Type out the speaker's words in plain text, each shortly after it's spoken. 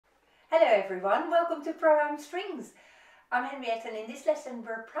Hello everyone, welcome to Pro-Am Strings. I'm Henriette and in this lesson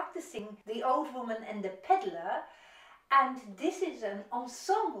we're practicing The Old Woman and the Peddler, and this is an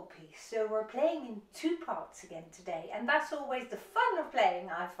ensemble piece, so we're playing in two parts again today, and that's always the fun of playing,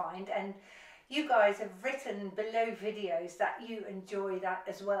 I find, and you guys have written below videos that you enjoy that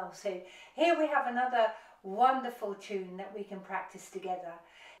as well. So here we have another wonderful tune that we can practice together.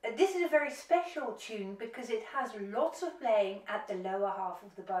 This is a very special tune because it has lots of playing at the lower half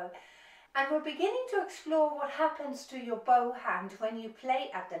of the bow. And we're beginning to explore what happens to your bow hand when you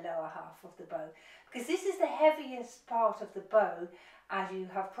play at the lower half of the bow. Because this is the heaviest part of the bow, as you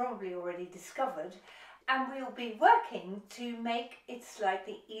have probably already discovered. And we'll be working to make it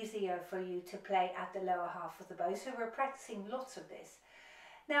slightly easier for you to play at the lower half of the bow. So we're practicing lots of this.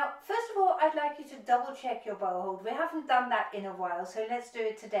 Now, first of all, I'd like you to double check your bow hold. We haven't done that in a while, so let's do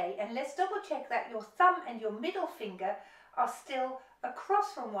it today. And let's double check that your thumb and your middle finger are still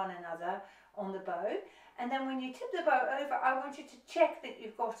across from one another on the bow. And then when you tip the bow over, I want you to check that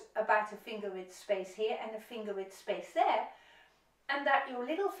you've got about a finger width space here and a finger width space there, and that your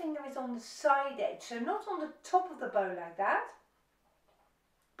little finger is on the side edge, so not on the top of the bow like that,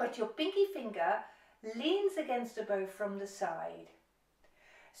 but your pinky finger leans against the bow from the side.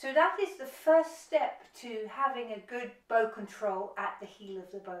 So that is the first step to having a good bow control at the heel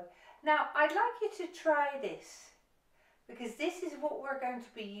of the bow. Now I'd like you to try this, because this is what we're going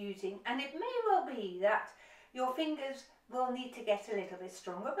to be using, and it may well be that your fingers will need to get a little bit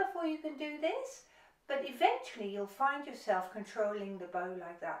stronger before you can do this, but eventually you'll find yourself controlling the bow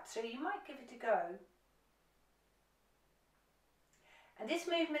like that, so you might give it a go. And this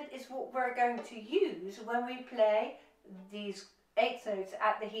movement is what we're going to use when we play these eighth notes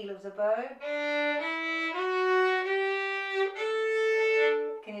at the heel of the bow.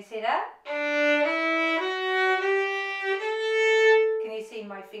 Can you see that?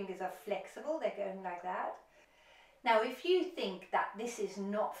 My fingers are flexible, they're going like that. Now if you think that this is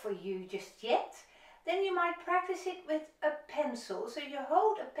not for you just yet, then you might practice it with a pencil. So you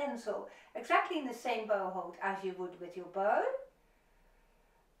hold a pencil exactly in the same bow hold as you would with your bow,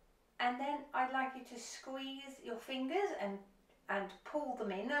 and then I'd like you to squeeze your fingers and pull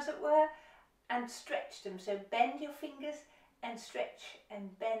them in, as it were, and stretch them. So bend your fingers and stretch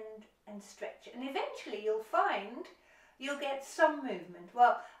and bend and stretch, and eventually you'll find you'll get some movement.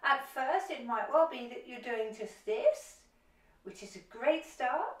 Well, at first it might well be that you're doing just this, which is a great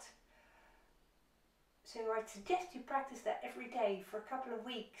start. So I'd suggest you practice that every day for a couple of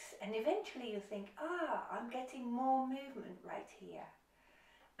weeks, and eventually you'll think, I'm getting more movement right here.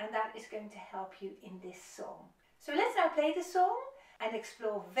 And that is going to help you in this song. So let's now play the song and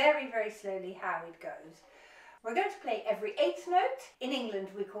explore very, very slowly how it goes. We're going to play every eighth note. In England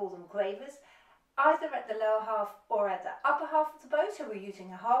we call them quavers, either at the lower half or at the upper half of the bow, so we're using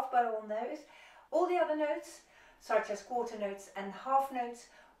a half bow on those. All the other notes, such as quarter notes and half notes,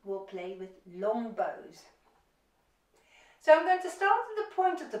 will play with long bows. So I'm going to start at the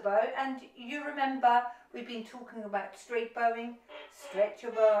point of the bow, and you remember we've been talking about straight bowing. Stretch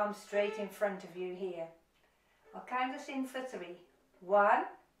your bow arm straight in front of you here. I'll count us in for 3. 1,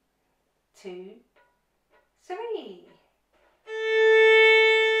 2, 3.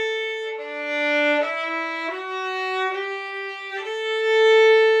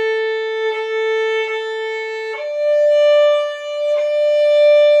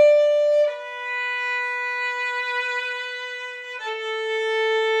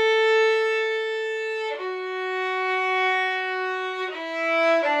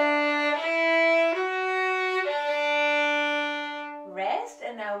 Rest,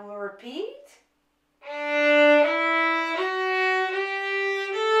 and now we'll repeat.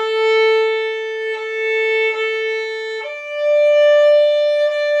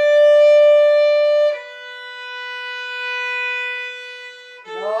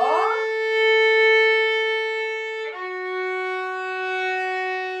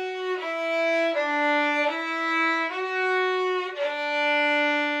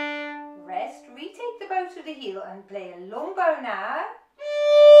 To the heel and play a long bow now.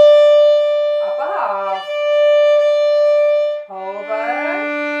 Upper half, whole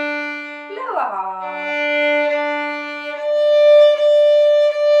bow, lower half.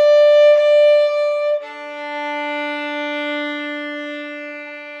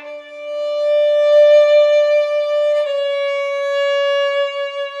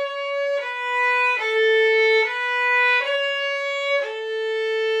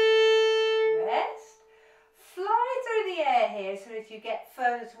 So that you get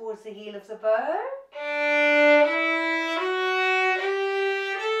further towards the heel of the bow.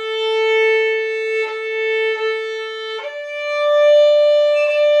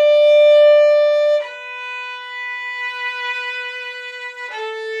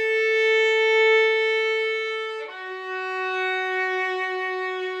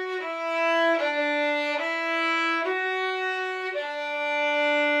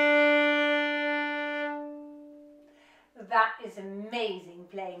 that is amazing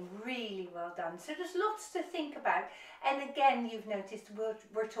playing, really well done. So there's lots to think about. And again, you've noticed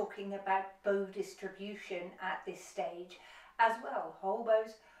we're talking about bow distribution at this stage as well. Whole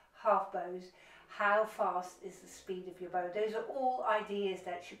bows, half bows, how fast is the speed of your bow. Those are all ideas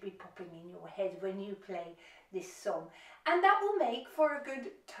that should be popping in your head when you play this song. And that will make for a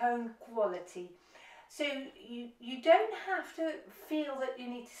good tone quality. So you don't have to feel that you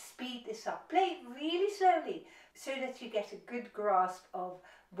need to speed this up. Play it really slowly so that you get a good grasp of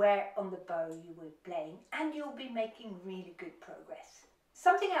where on the bow you were playing, and you'll be making really good progress.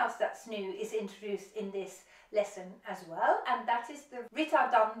 Something else that's new is introduced in this lesson as well, and that is the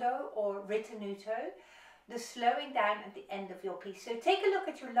ritardando or ritenuto, the slowing down at the end of your piece. So take a look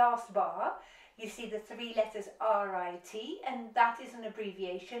at your last bar. You see the three letters R-I-T, and that is an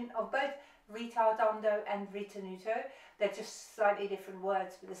abbreviation of both ritardando and ritenuto. They're just slightly different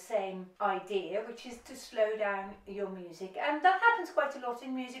words with the same idea, which is to slow down your music. And that happens quite a lot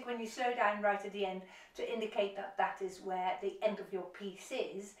in music when you slow down right at the end to indicate that that is where the end of your piece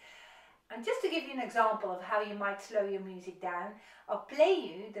is. And just to give you an example of how you might slow your music down, I'll play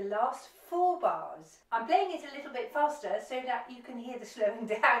you the last 4 bars. I'm playing it a little bit faster so that you can hear the slowing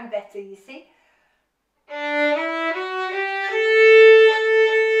down better, you see.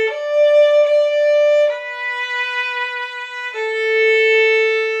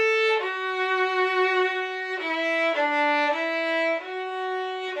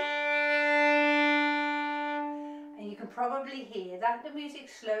 Probably hear that the music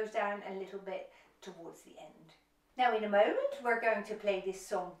slows down a little bit towards the end. Now in a moment we're going to play this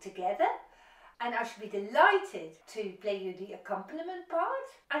song together, and I should be delighted to play you the accompaniment part,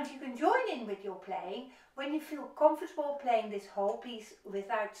 and you can join in with your playing when you feel comfortable playing this whole piece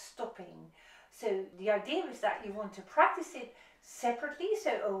without stopping. So the idea is that you want to practice it separately,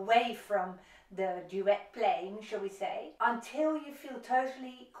 so away from the duet playing, shall we say, until you feel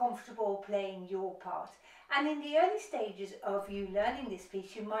totally comfortable playing your part. And in the early stages of you learning this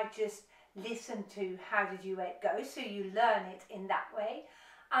piece, you might just listen to how the duet goes, so you learn it in that way,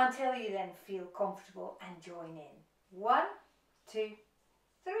 until you then feel comfortable and join in. 1, 2,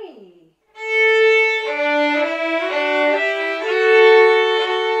 3.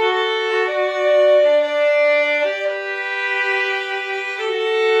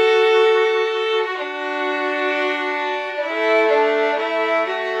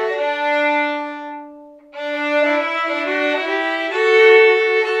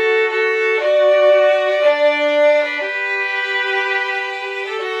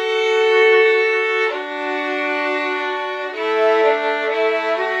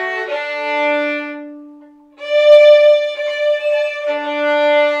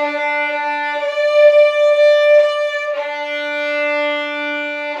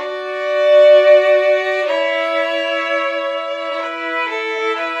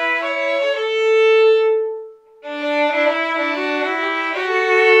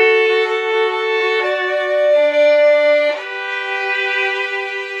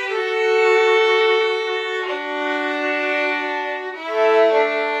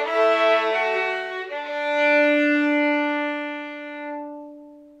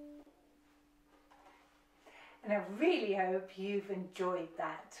 And I really hope you've enjoyed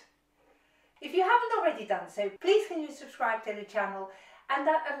that. If you haven't already done so, please can you subscribe to the channel, and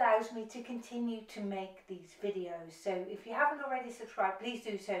that allows me to continue to make these videos. So if you haven't already subscribed, please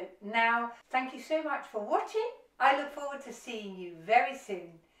do so now. Thank you so much for watching. I look forward to seeing you very soon.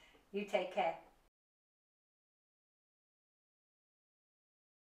 You take care.